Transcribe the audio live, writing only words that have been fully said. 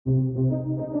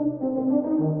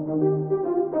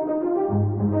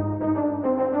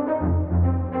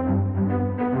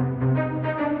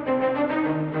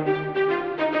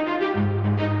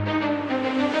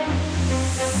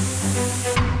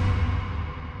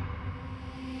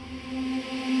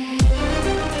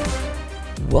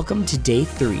Welcome to day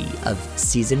 3 of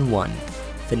season 1,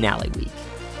 finale week.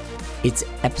 It's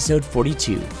episode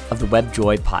 42 of the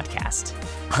WebJoy podcast.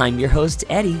 I'm your host,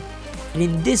 Eddie, and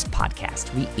in this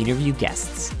podcast, we interview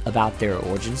guests about their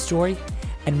origin story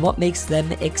and what makes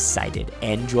them excited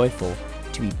and joyful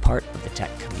to be part of the tech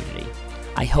community.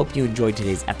 I hope you enjoyed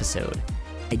today's episode.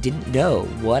 I didn't know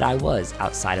what I was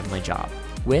outside of my job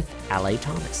with Ale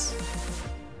Thomas.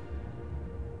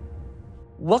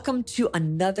 Welcome to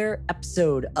another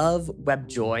episode of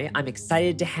WebJoy. I'm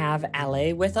excited to have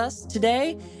Ale with us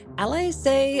today. Ale,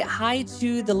 say hi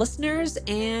to the listeners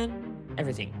and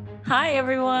everything. Hi,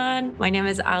 everyone. My name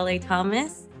is Ale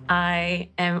Thomas.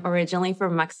 I am originally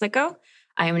from Mexico.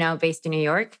 I am now based in New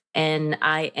York, and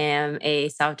I am a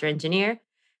software engineer.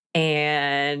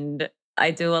 And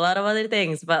I do a lot of other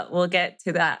things, but we'll get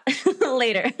to that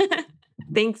later.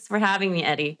 Thanks for having me,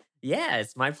 Eddie. Yeah,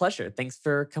 it's my pleasure. Thanks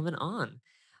for coming on.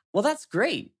 Well, that's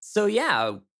great. So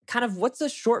yeah, kind of what's a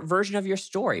short version of your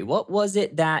story? What was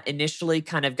it that initially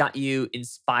kind of got you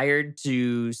inspired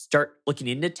to start looking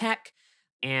into tech?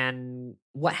 And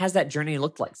what has that journey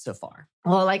looked like so far?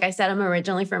 Well, like I said, I'm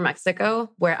originally from Mexico,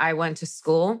 where I went to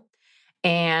school.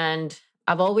 And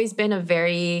I've always been a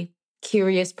very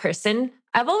curious person.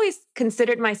 I've always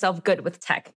considered myself good with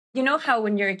tech. You know how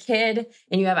when you're a kid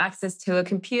and you have access to a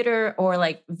computer or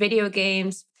like video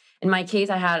games. In my case,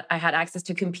 I had access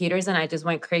to computers and I just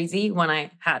went crazy when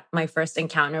I had my first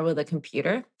encounter with a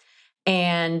computer.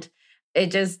 And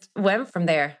it just went from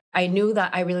there. I knew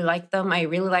that I really liked them. I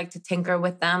really liked to tinker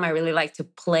with them. I really liked to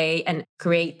play and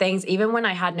create things, even when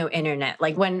I had no internet.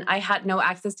 Like when I had no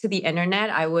access to the internet,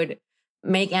 I would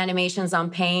make animations on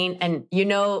Paint and,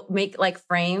 make like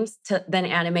frames to then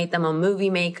animate them on Movie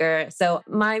Maker. So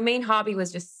my main hobby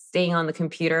was just staying on the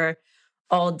computer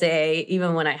all day,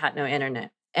 even when I had no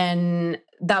internet. And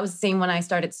that was the same when I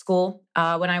started school.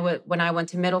 When I went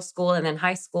to middle school and then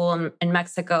high school in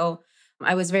Mexico,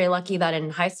 I was very lucky that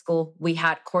in high school we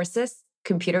had courses,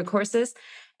 computer courses,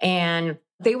 and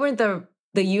they weren't the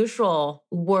usual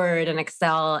Word and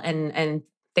Excel and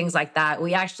things like that.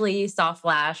 We actually saw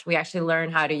Flash. We actually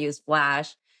learned how to use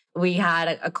Flash. We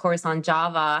had a course on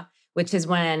Java, which is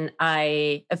when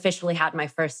I officially had my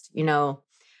first,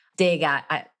 dig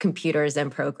at computers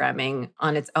and programming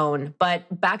on its own. But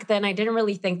back then, I didn't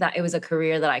really think that it was a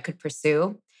career that I could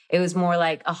pursue. It was more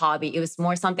like a hobby. It was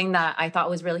more something that I thought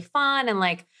was really fun and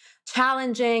like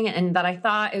challenging, and that I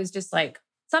thought it was just like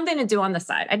something to do on the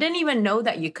side. I didn't even know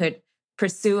that you could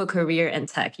pursue a career in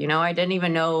tech. I didn't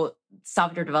even know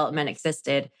software development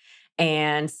existed.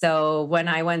 And so when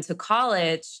I went to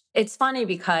college, it's funny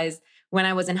because when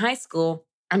I was in high school,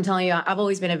 I'm telling you, I've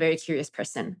always been a very curious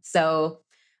person. So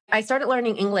I started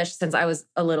learning English since I was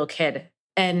a little kid.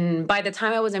 And by the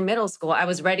time I was in middle school, I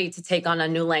was ready to take on a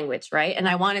new language, right? And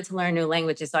I wanted to learn new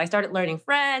languages. So I started learning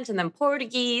French and then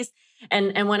Portuguese.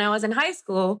 And when I was in high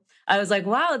school, I was like,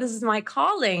 wow, this is my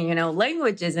calling,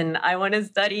 languages. And I want to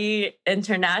study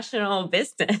international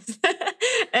business.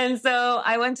 And so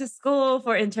I went to school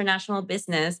for international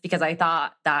business because I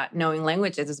thought that knowing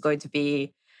languages is going to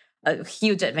be a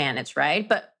huge advantage, right?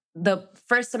 But the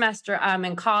first semester I'm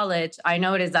in college, I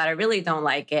noticed that I really don't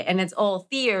like it. And it's all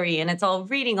theory and it's all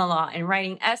reading a lot and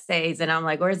writing essays. And I'm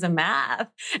like, where's the math?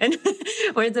 And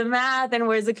where's the math? And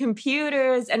where's the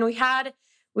computers? And we had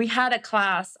a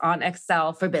class on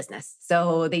Excel for business.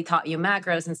 So they taught you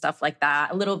macros and stuff like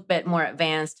that, a little bit more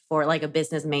advanced for like a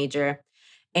business major.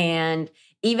 And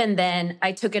even then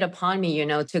I took it upon me,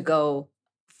 to go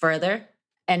further.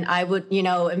 And I would,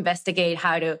 investigate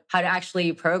how to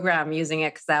actually program using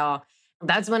Excel.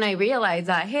 That's when I realized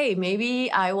that, hey,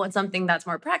 maybe I want something that's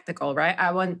more practical, right?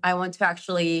 I want to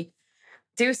actually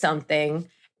do something.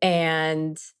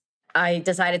 And I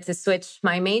decided to switch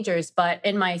my majors. But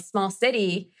in my small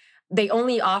city, they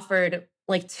only offered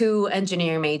like 2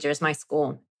 engineering majors, my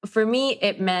school. For me,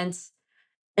 it meant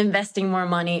investing more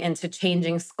money into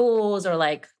changing schools or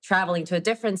like traveling to a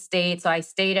different state. So I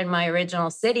stayed in my original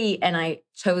city and I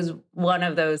chose one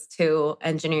of those 2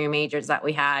 engineering majors that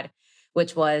we had,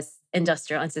 which was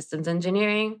industrial and systems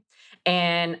engineering.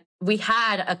 And we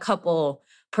had a couple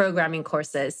programming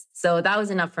courses. So that was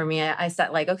enough for me. I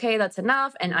said like, okay, that's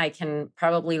enough. And I can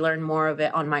probably learn more of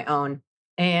it on my own.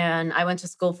 And I went to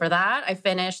school for that. I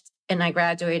finished and I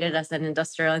graduated as an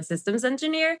industrial and systems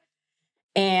engineer.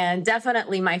 And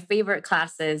definitely my favorite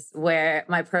classes were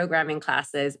my programming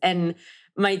classes. And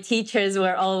my teachers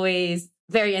were always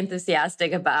very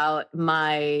enthusiastic about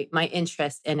my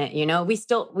interest in it.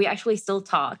 We actually still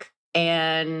talk,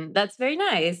 and that's very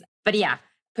nice. But yeah,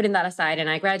 putting that aside, and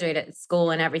I graduated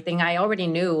school and everything, I already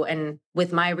knew. And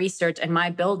with my research and my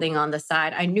building on the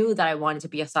side, I knew that I wanted to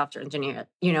be a software engineer,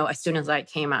 as soon as I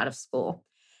came out of school.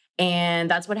 And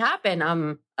that's what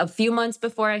happened. A few months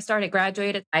before I started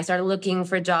graduated, I started looking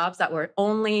for jobs that were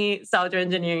only software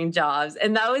engineering jobs.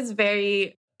 And that was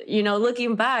very,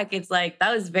 looking back, it's like,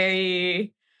 that was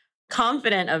very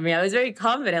confident of me. I was very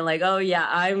confident, like, oh yeah,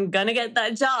 I'm gonna get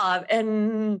that job.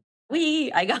 And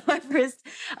I got my first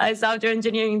software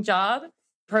engineering job.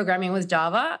 Programming with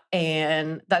Java.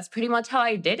 And that's pretty much how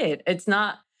I did it.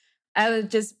 I've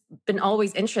just been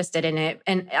always interested in it.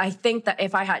 And I think that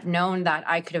if I had known that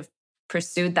I could have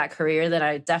pursued that career, then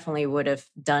I definitely would have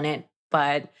done it.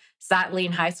 But sadly,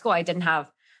 in high school, I didn't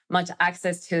have much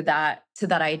access to that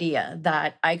idea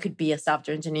that I could be a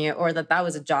software engineer or that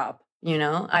was a job.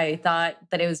 I thought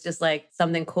that it was just like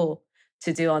something cool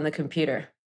to do on the computer.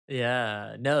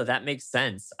 Yeah, no, that makes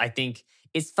sense. I think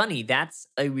it's funny. That's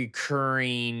a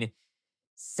recurring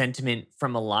sentiment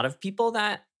from a lot of people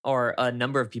or a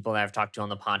number of people that I've talked to on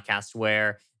the podcast,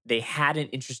 where they had an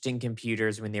interest in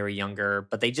computers when they were younger,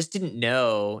 but they just didn't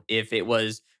know if it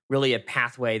was really a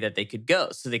pathway that they could go.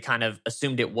 So they kind of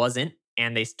assumed it wasn't,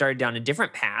 and they started down a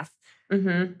different path.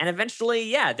 Mm-hmm. And eventually,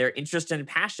 yeah, their interest and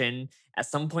passion at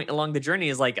some point along the journey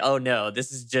is like, oh no,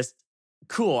 this is just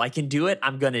cool. I can do it.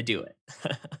 I'm going to do it.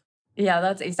 Yeah,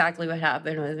 that's exactly what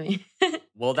happened with me.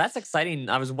 Well, that's exciting.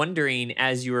 I was wondering,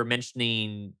 as you were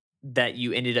mentioning that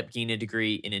you ended up getting a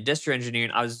degree in industrial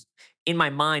engineering, I was in my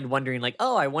mind wondering like,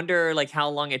 oh, I wonder like how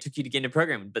long it took you to get into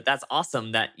programming. But that's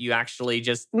awesome that you actually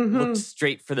just looked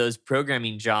straight for those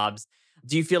programming jobs.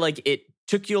 Do you feel like it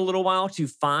took you a little while to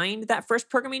find that first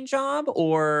programming job,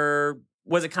 or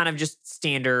was it kind of just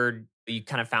standard? You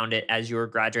kind of found it as you were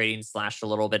graduating / a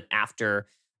little bit after?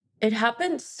 It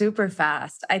happened super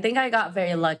fast. I think I got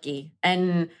very lucky,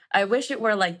 and I wish it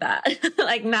were like that.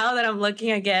 Like now that I'm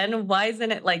looking again, why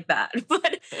isn't it like that?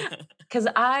 But because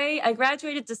I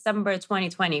graduated December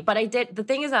 2020, but the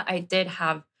thing is that I did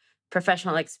have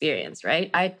professional experience,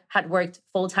 right? I had worked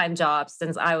full-time jobs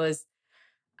since I was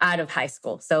out of high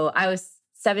school. So I was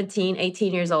 17,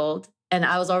 18 years old, and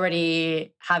I was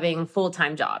already having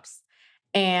full-time jobs.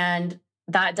 And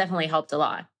that definitely helped a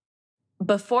lot.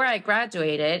 Before I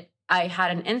graduated, I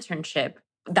had an internship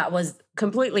that was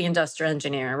completely industrial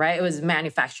engineering, right? It was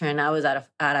manufacturing. I was at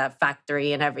a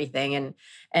factory and everything.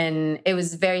 And it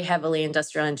was very heavily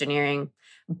industrial engineering.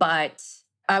 But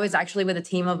I was actually with a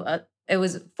team of, it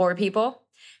was 4 people.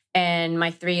 And my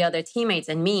 3 other teammates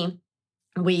and me,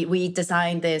 we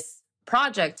designed this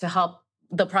project to help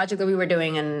the project that we were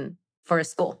doing for a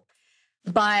school.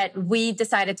 But we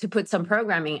decided to put some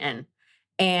programming in.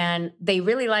 And they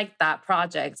really liked that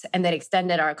project, and they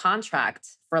extended our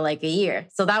contract for like a year.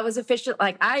 So that was official.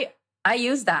 Like I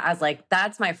used that as like,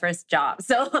 that's my first job.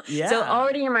 So, Yeah. So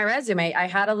already in my resume, I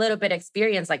had a little bit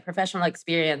experience, like professional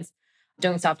experience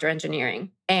doing software engineering.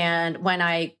 And when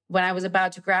I was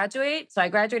about to graduate, so I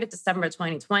graduated December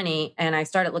 2020, and I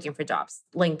started looking for jobs,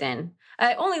 LinkedIn.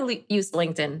 I only used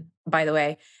LinkedIn, by the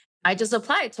way. I just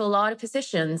applied to a lot of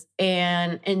positions.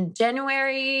 And in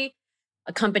January,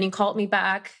 a company called me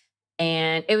back,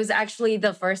 and it was actually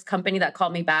the first company that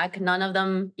called me back. None of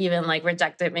them even like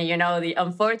rejected me.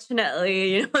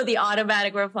 Unfortunately, the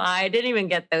automatic reply. I didn't even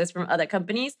get those from other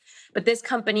companies, but this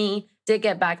company did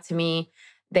get back to me.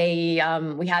 We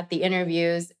had the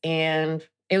interviews, and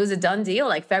it was a done deal.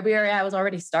 Like February, I was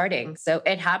already starting. So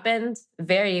it happened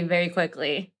very, very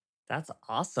quickly. That's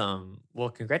awesome. Well,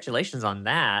 congratulations on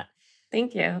that.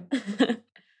 Thank you.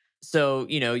 So,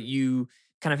 you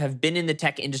kind of have been in the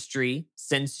tech industry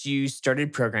since you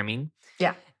started programming.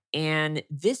 Yeah. And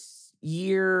this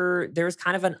year, there was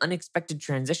kind of an unexpected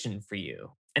transition for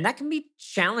you. And that can be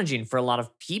challenging for a lot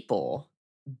of people,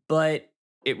 but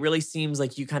it really seems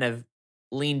like you kind of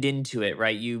leaned into it,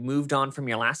 right? You moved on from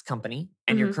your last company,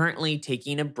 and you're currently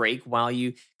taking a break while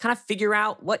you kind of figure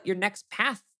out what your next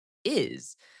path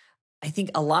is. I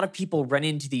think a lot of people run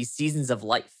into these seasons of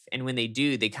life, and when they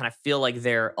do, they kind of feel like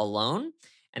they're alone,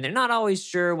 and they're not always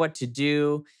sure what to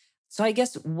do. So I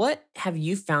guess, what have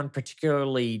you found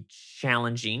particularly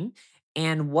challenging,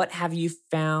 and what have you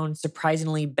found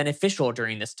surprisingly beneficial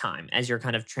during this time as you're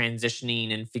kind of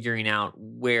transitioning and figuring out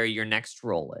where your next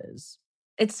role is?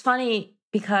 It's funny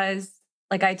because,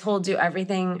 like I told you,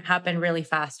 everything happened really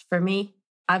fast for me.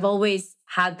 I've always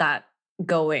had that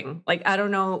going. Like, I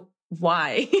don't know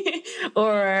why.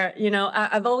 Or,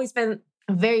 I've always been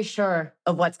very sure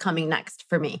of what's coming next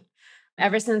for me.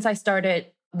 Ever since I started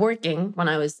working when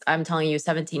I'm telling you,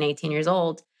 17, 18 years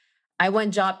old, I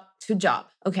went job to job.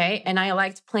 Okay. And I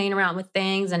liked playing around with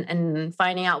things and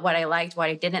finding out what I liked, what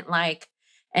I didn't like.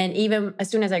 And even as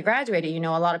soon as I graduated, a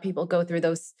lot of people go through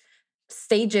those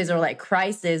stages or like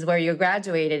crises where you're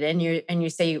graduated and you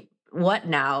say, what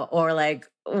now? Or like,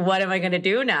 what am I going to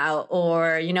do now?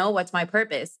 Or, what's my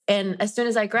purpose? And as soon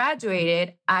as I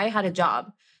graduated, I had a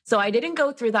job. So I didn't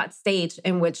go through that stage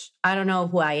in which I don't know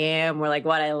who I am or like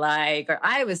what I like, or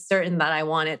I was certain that I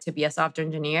wanted to be a software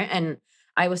engineer. And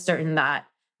I was certain that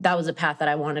that was a path that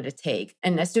I wanted to take.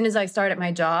 And as soon as I started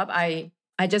my job, I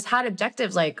just had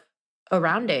objectives like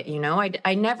around it.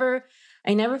 I never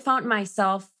found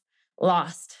myself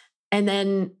lost. And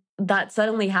then that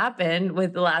suddenly happened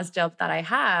with the last job that I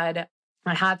had.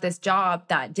 I had this job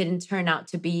that didn't turn out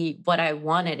to be what I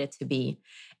wanted it to be.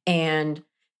 And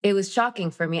it was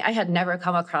shocking for me. I had never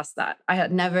come across that. It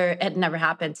had never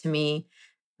happened to me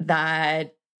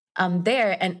that I'm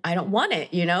there and I don't want it,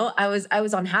 I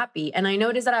was unhappy. And I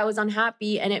noticed that I was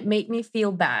unhappy and it made me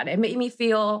feel bad. It made me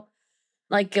feel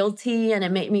like guilty, and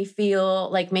it made me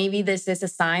feel like maybe this is a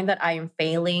sign that I am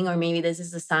failing, or maybe this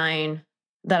is a sign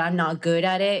that I'm not good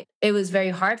at it. It was very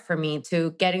hard for me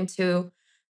to get into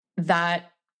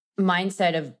that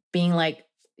mindset of being like,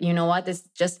 you know what, this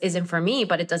just isn't for me,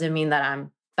 but it doesn't mean that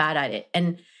I'm bad at it.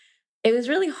 And it was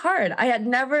really hard. I had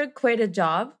never quit a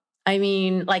job. I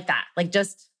mean, like that, like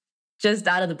just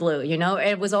out of the blue,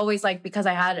 It was always like because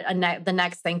I had the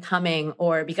next thing coming,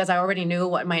 or because I already knew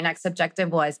what my next objective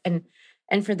was.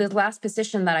 And for the last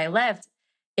position that I left,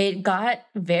 it got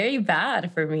very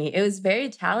bad for me. It was very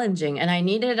challenging, and I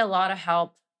needed a lot of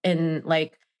help in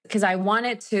because I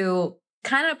wanted to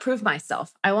kind of prove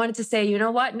myself. I wanted to say, you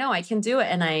know what? No, I can do it.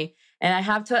 And I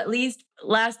have to at least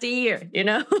last a year,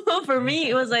 For me,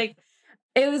 it was like,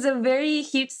 it was a very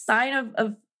huge sign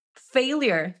of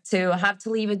failure to have to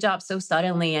leave a job so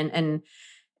suddenly. And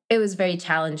it was very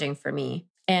challenging for me.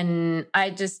 And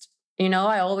I just,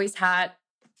 I always had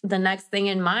the next thing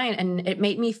in mind. And it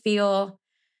made me feel,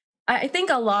 I think,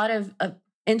 a lot of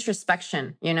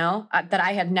introspection, that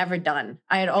I had never done.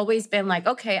 I had always been like,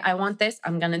 okay, I want this,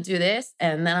 I'm going to do this,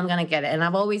 and then I'm going to get it. And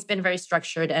I've always been very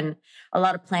structured and a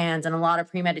lot of plans and a lot of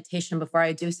premeditation before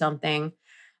I do something.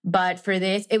 But for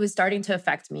this, it was starting to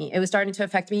affect me. It was starting to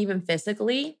affect me even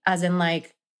physically, as in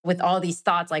like with all these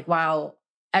thoughts like, wow,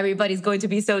 everybody's going to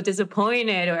be so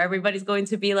disappointed, or everybody's going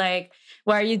to be like,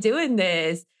 why are you doing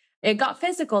this? It got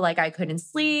physical. Like I couldn't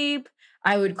sleep.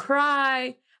 I would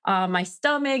cry. My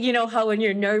stomach, how when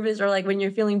you're nervous or like when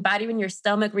you're feeling bad, even your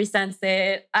stomach resents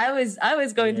it. I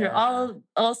was going through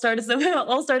all sorts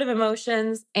of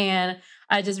emotions, and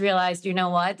I just realized, you know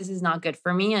what, this is not good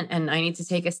for me, and I need to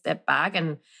take a step back,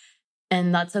 and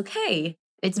that's okay.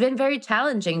 It's been very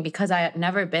challenging because I had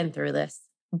never been through this,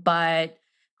 but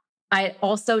I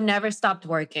also never stopped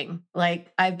working.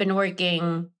 Like I've been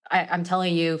working, I'm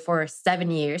telling you, for 7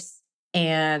 years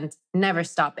and never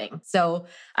stopping. So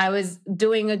I was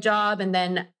doing a job, and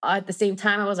then at the same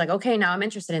time, I was like, okay, now I'm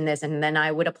interested in this. And then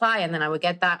I would apply, and then I would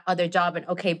get that other job, and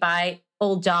okay, bye,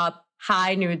 old job,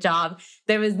 hi, new job.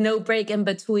 There was no break in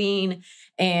between.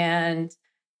 And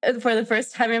for the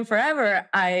first time in forever,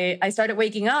 I started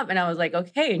waking up and I was like,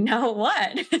 okay, now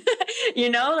what?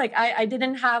 Like I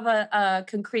didn't have a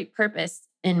concrete purpose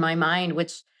in my mind,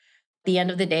 which at the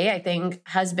end of the day, I think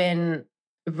has been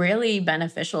really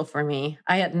beneficial for me.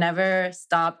 I had never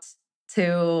stopped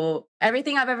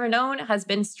everything I've ever known has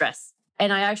been stress.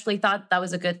 And I actually thought that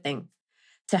was a good thing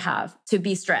to have, to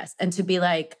be stressed and to be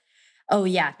like, oh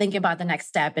yeah, thinking about the next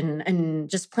step and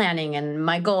just planning and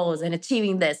my goals and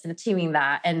achieving this and achieving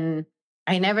that. And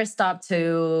I never stopped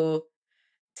to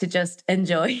just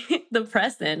enjoy the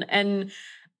present. And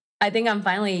I think I'm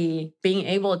finally being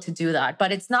able to do that,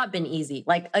 but it's not been easy.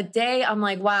 Like a day, I'm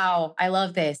like, wow, I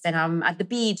love this. And I'm at the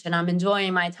beach and I'm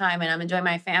enjoying my time and I'm enjoying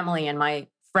my family and my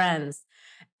friends.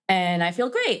 And I feel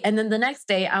great. And then the next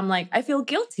day, I'm like, I feel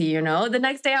guilty, The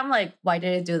next day, I'm like, why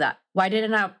did I do that? Why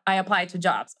didn't I apply to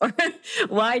jobs? Or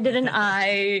why didn't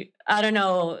I don't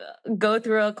know, go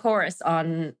through a course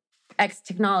on X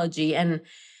technology? And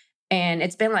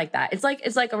it's been like that. It's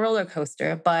like a roller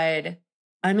coaster, but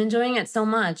I'm enjoying it so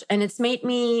much. And it's made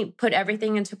me put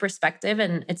everything into perspective.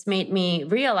 And it's made me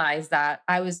realize that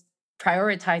I was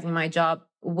prioritizing my job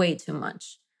way too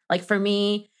much. Like for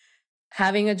me,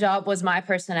 having a job was my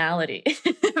personality,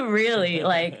 really.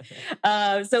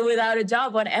 So without a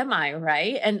job, what am I,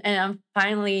 right? And I'm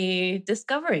finally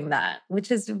discovering that,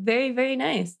 which is very, very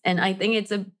nice. And I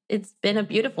think it's been a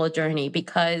beautiful journey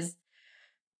because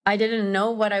I didn't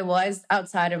know what I was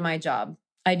outside of my job.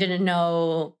 I didn't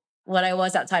know what I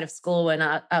was outside of school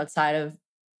and outside of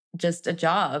just a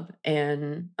job.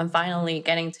 And I'm finally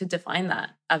getting to define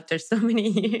that after so many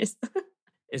years.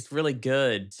 It's really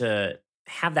good to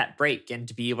have that break and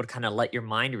to be able to kind of let your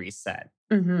mind reset.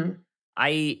 Hmm.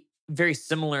 I, very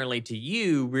similarly to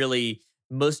you, really,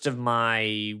 most of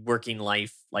my working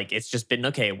life, like it's just been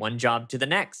okay, one job to the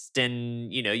next.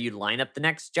 And, you line up the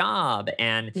next job.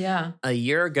 And Yeah. a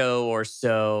year ago or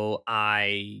so,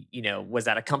 I, was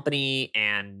at a company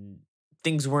and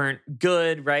things weren't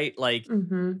good, right? Like,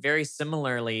 Hmm. very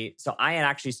similarly. So I had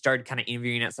actually started kind of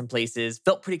interviewing at some places,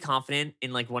 felt pretty confident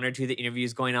in like one or two of the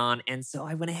interviews going on. And so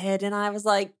I went ahead and I was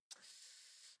like,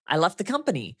 I left the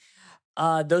company.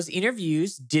 Those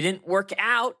interviews didn't work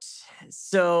out.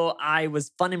 So I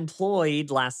was fun employed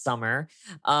last summer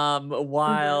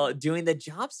while Hmm. doing the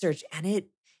job search. And it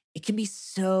can be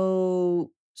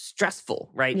so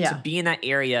stressful, right? To Yeah. be in that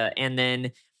area and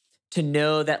then to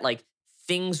know that like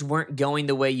things weren't going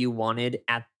the way you wanted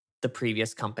at the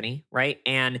previous company, right?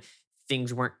 And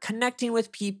things weren't connecting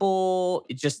with people.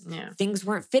 It just Yeah. things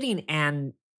weren't fitting.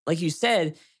 And like you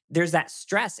said, there's that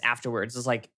stress afterwards. It's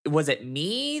like, was it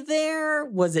me there?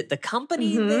 Was it the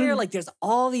company there? Hmm. Like there's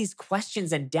all these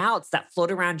questions and doubts that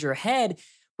float around your head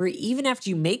where even after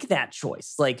you make that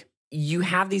choice, like you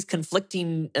have these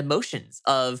conflicting emotions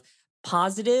of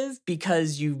positive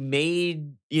because you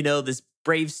made, this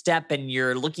brave step and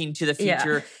you're looking to the Yeah.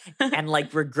 future and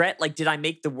like regret, like, did I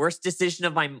make the worst decision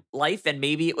of my life and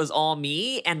maybe it was all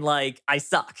me and like I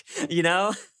suck, you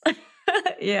know?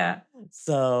 Yeah.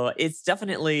 So it's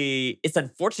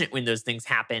unfortunate when those things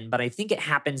happen, but I think it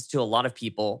happens to a lot of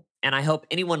people. And I hope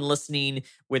anyone listening,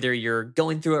 whether you're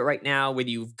going through it right now, whether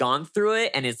you've gone through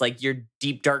it and it's like your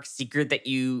deep, dark secret that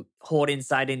you hold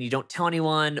inside and you don't tell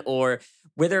anyone, or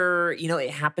whether, it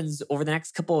happens over the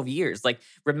next couple of years, like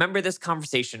remember this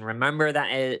conversation, remember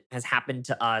that it has happened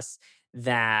to us,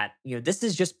 that this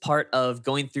is just part of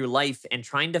going through life and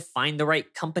trying to find the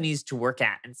right companies to work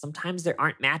at, and sometimes there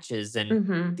aren't matches and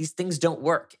Hmm. these things don't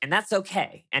work, and that's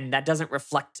okay, and that doesn't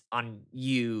reflect on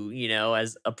you,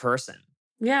 as a person.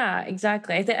 Yeah,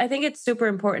 exactly. I think it's super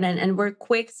important. And we're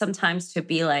quick sometimes to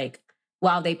be like,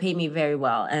 wow, they pay me very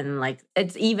well. And like,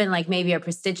 it's even like maybe a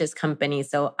prestigious company.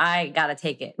 So I got to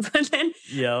take it. But then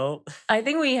Yo. I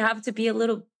think we have to be a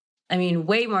little, I mean,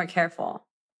 way more careful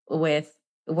with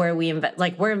where we invest.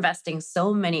 Like, we're investing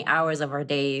so many hours of our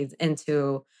days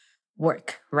into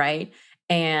work, right?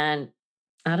 And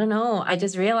I don't know. I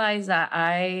just realized that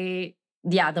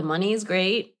yeah, the money is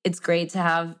great. It's great to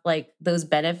have like those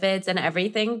benefits and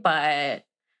everything. But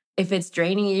if it's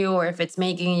draining you or if it's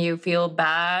making you feel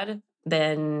bad,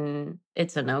 then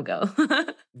it's a no go.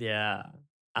 Yeah,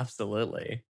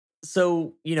 absolutely.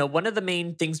 So, one of the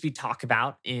main things we talk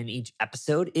about in each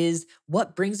episode is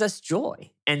what brings us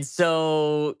joy. And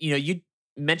so, you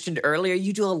mentioned earlier,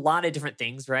 you do a lot of different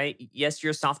things, right? Yes,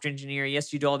 you're a software engineer.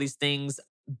 Yes, you do all these things.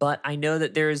 But I know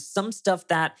that there's some stuff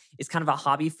that is kind of a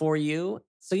hobby for you.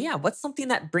 So, yeah, what's something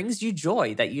that brings you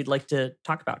joy that you'd like to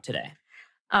talk about today?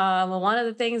 Well, one of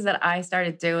the things that I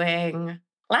started doing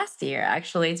last year,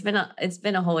 actually, it's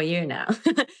been a whole year now,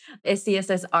 is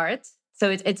CSS art. So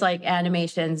it's like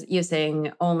animations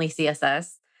using only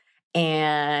CSS,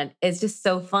 and it's just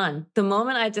so fun. The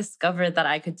moment I discovered that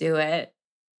I could do it,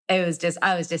 I was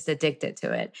just addicted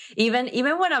to it. Even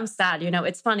when I'm sad,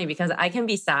 it's funny because I can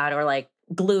be sad or like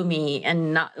gloomy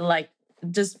and not like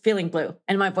just feeling blue.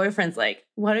 And my boyfriend's like,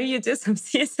 why don't you do some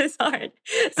CSS art?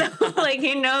 So like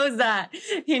he knows that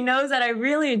I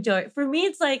really enjoy it. For me,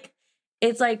 it's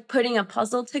like putting a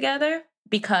puzzle together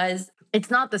because it's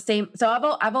not the same. So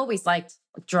I've always liked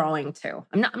drawing too.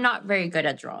 I'm not very good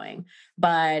at drawing,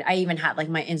 but I even had like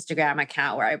my Instagram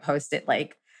account where I posted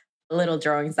like little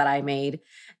drawings that I made.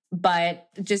 But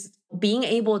just being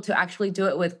able to actually do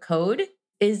it with code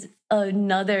is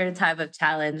another type of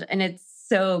challenge. And it's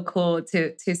so cool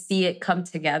to see it come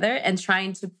together and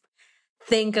trying to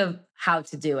think of how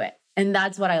to do it. And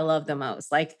that's what I love the most.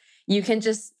 Like you can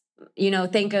just,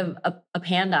 think of a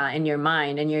panda in your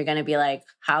mind and you're going to be like,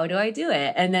 how do I do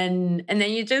it? And then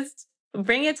you just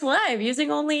bring it to life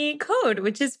using only code,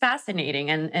 which is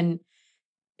fascinating. And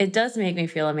it does make me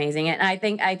feel amazing. And I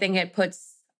think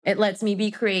it lets me be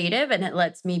creative and it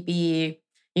lets me be,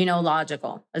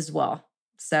 logical as well.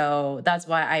 So that's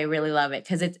why I really love it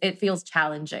because it feels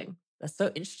challenging. That's so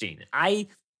interesting. I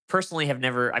personally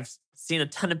I've seen a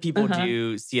ton of people Uh-huh.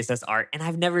 do CSS art and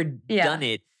I've never done Yeah.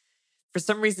 it. For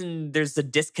some reason, there's a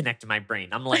disconnect in my brain.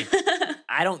 I'm like,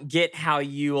 I don't get how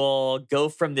you all go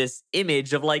from this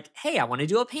image of like, hey, I want to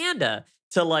do a panda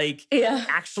to like Yeah.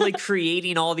 actually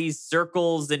creating all these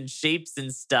circles and shapes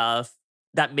and stuff.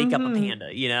 that make up a Hmm. panda,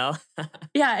 you know?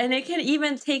 Yeah, and it can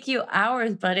even take you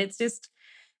hours, but it's just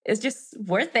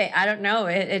worth it. I don't know.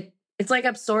 It's like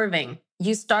absorbing.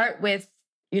 You start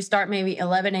maybe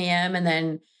 11 a.m. and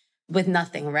then with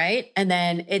nothing, right? And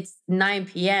then it's 9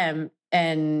 p.m.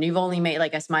 and you've only made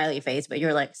like a smiley face, but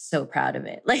you're like so proud of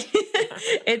it. Like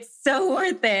it's so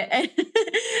worth it.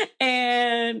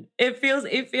 And it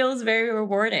feels very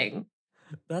rewarding.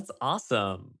 That's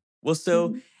awesome. Well,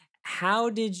 so how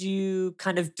did you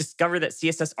kind of discover that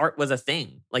CSS art was a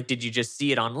thing? Like, did you just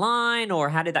see it online or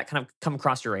how did that kind of come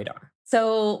across your radar?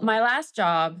 So my last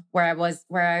job where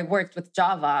I worked with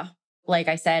Java, like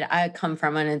I said, I come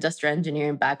from an industrial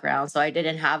engineering background. So I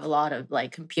didn't have a lot of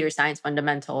like computer science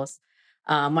fundamentals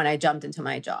when I jumped into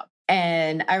my job.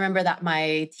 And I remember that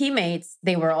my teammates,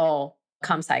 they were all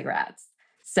comp sci grads.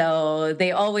 So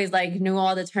they always like knew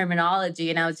all the terminology.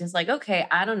 And I was just like, okay,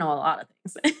 I don't know a lot of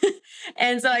things.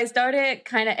 And so I started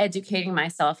kind of educating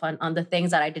myself on the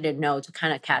things that I didn't know to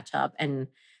kind of catch up and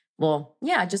well,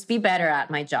 yeah, just be better at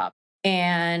my job.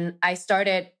 And I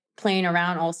started playing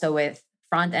around also with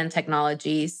front end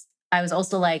technologies. I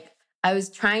was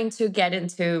trying to get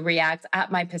into React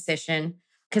at my position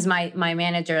because my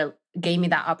manager gave me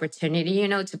that opportunity,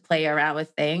 to play around with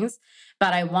things.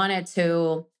 But I wanted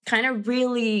to kind of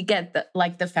really get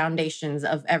the foundations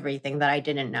of everything that I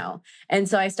didn't know. And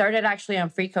so I started actually on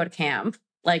Free Code Camp,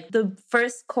 like the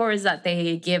first course that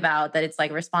they give out that it's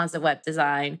like responsive web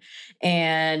design.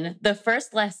 And the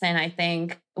first lesson, I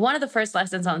think, one of the first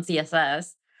lessons on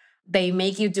CSS, they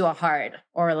make you do a hard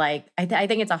or like, I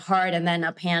think it's a hard and then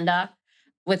a panda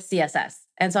with CSS.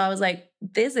 And so I was like,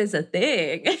 this is a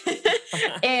thing.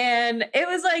 And it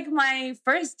was like my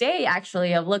first day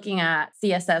actually of looking at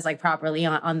CSS like properly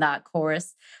on that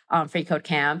course on Free Code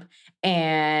Camp.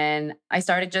 And I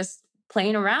started just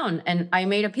playing around and I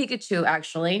made a Pikachu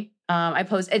actually.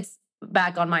 It's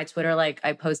back on my Twitter, like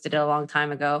I posted it a long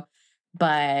time ago,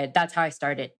 but that's how I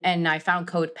started. And I found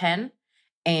CodePen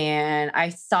and I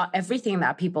saw everything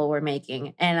that people were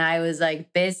making. And I was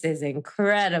like, this is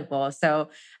incredible. So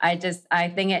I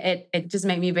think it just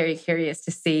made me very curious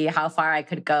to see how far I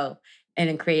could go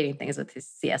in creating things with his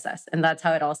CSS. And that's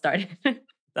how it all started.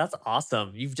 That's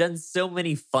awesome. You've done so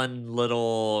many fun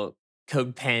little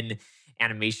code pen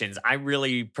animations. I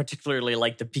really particularly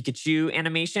like the Pikachu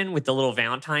animation with the little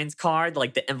Valentine's card,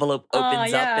 like the envelope Oh,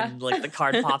 opens up yeah. and like the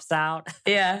card pops out.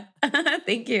 Yeah.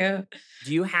 Thank you.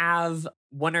 Do you have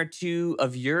one or two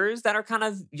of yours that are kind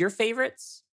of your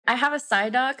favorites? I have a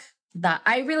side doc that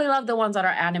I really love the ones that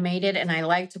are animated and I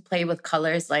like to play with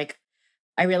colors. Like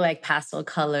I really like pastel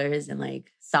colors and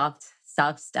like soft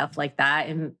stuff like that.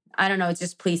 And I don't know, it's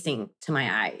just pleasing to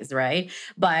my eyes, right?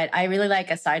 But I really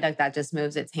like a side duck that just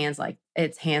moves its hands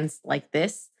like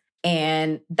this.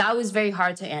 And that was very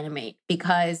hard to animate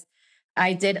because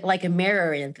I did like a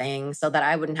mirroring thing so that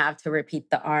I wouldn't have to repeat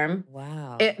the arm.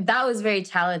 Wow. That was very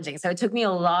challenging. So it took me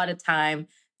a lot of time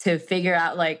to figure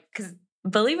out like, because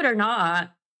believe it or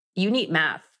not, you need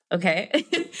math. Okay.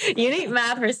 You need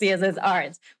math for CSS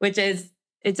art,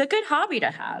 it's a good hobby to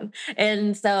have.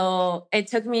 And so it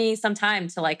took me some time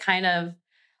to like kind of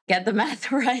get the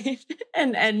math right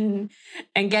and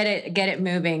get it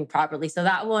moving properly. So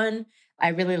that one I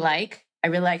really like. I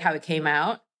really like how it came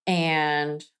out.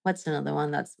 And what's another one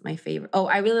that's my favorite? Oh,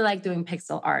 I really like doing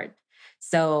pixel art.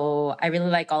 So I really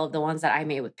like all of the ones that I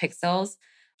made with pixels.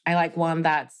 I like one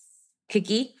that's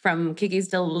Kiki from Kiki's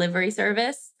Delivery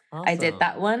Service. I did Awesome.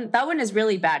 that one. That one is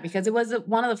really bad because it was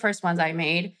one of the first ones I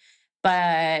made,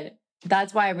 but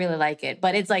that's why I really like it.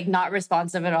 But it's like not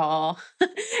responsive at all.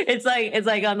 It's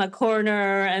like on the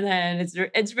corner, and then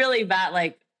it's really bad,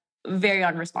 like very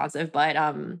unresponsive. But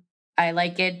I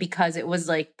like it because it was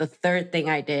like the third thing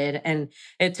I did, and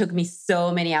it took me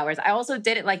so many hours. I also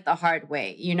did it like the hard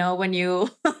way, when you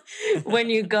when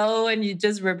you go and you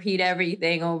just repeat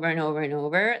everything over and over and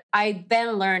over. I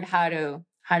then learned how to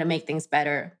make things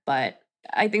better. But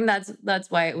I think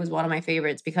that's why it was one of my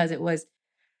favorites because it was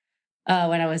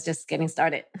when I was just getting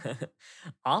started.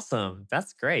 Awesome.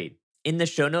 That's great. In the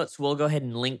show notes, we'll go ahead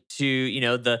and link to,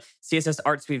 the CSS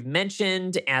arts we've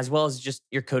mentioned, as well as just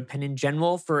your code pen in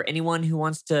general for anyone who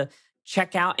wants to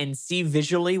check out and see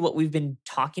visually what we've been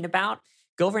talking about.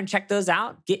 Go over and check those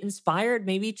out. Get inspired.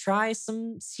 Maybe try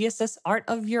some CSS art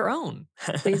of your own.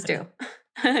 Please do.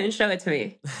 And show it to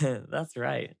me. That's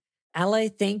right. Ale,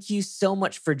 thank you so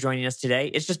much for joining us today.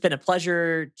 It's just been a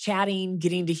pleasure chatting,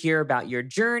 getting to hear about your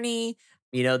journey,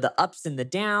 the ups and the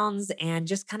downs, and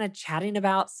just kind of chatting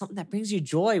about something that brings you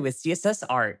joy with CSS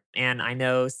art. And I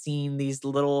know seeing these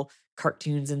little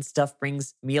cartoons and stuff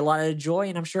brings me a lot of joy,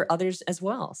 and I'm sure others as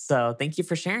well. So thank you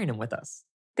for sharing them with us.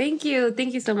 Thank you.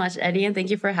 Thank you so much, Eddie. And thank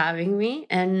you for having me.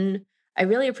 And I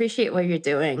really appreciate what you're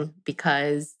doing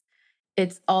because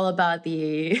it's all about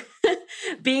the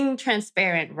being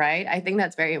transparent, right? I think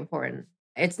that's very important.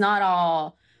 It's not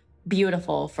all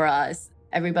beautiful for us.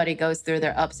 Everybody goes through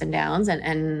their ups and downs.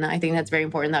 And I think that's very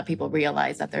important that people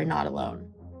realize that they're not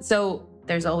alone. So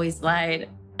there's always light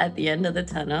at the end of the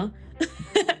tunnel,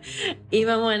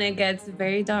 even when it gets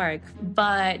very dark.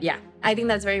 But yeah, I think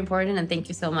that's very important. And thank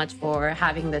you so much for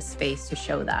having this space to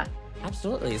show that.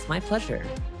 Absolutely. It's my pleasure.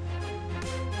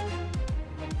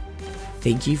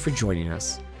 Thank you for joining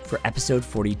us for episode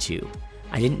 42.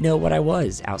 I didn't know what I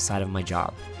was outside of my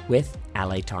job with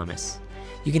Ale Thomas.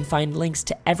 You can find links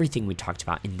to everything we talked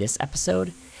about in this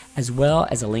episode, as well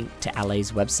as a link to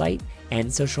Ale's website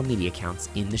and social media accounts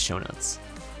in the show notes.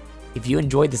 If you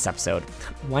enjoyed this episode,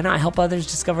 why not help others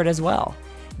discover it as well?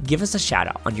 Give us a shout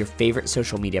out on your favorite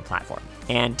social media platform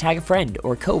and tag a friend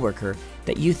or coworker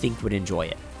that you think would enjoy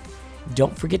it.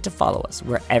 Don't forget to follow us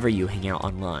wherever you hang out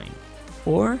online,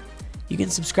 or you can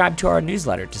subscribe to our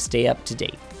newsletter to stay up to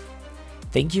date.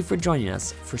 Thank you for joining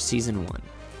us for Season 1.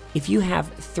 If you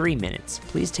have 3 minutes,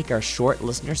 please take our short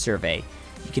listener survey.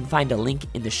 You can find a link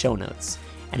in the show notes,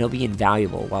 and it'll be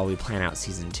invaluable while we plan out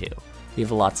Season 2. We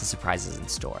have lots of surprises in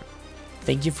store.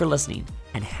 Thank you for listening,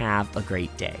 and have a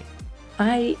great day.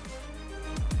 Bye.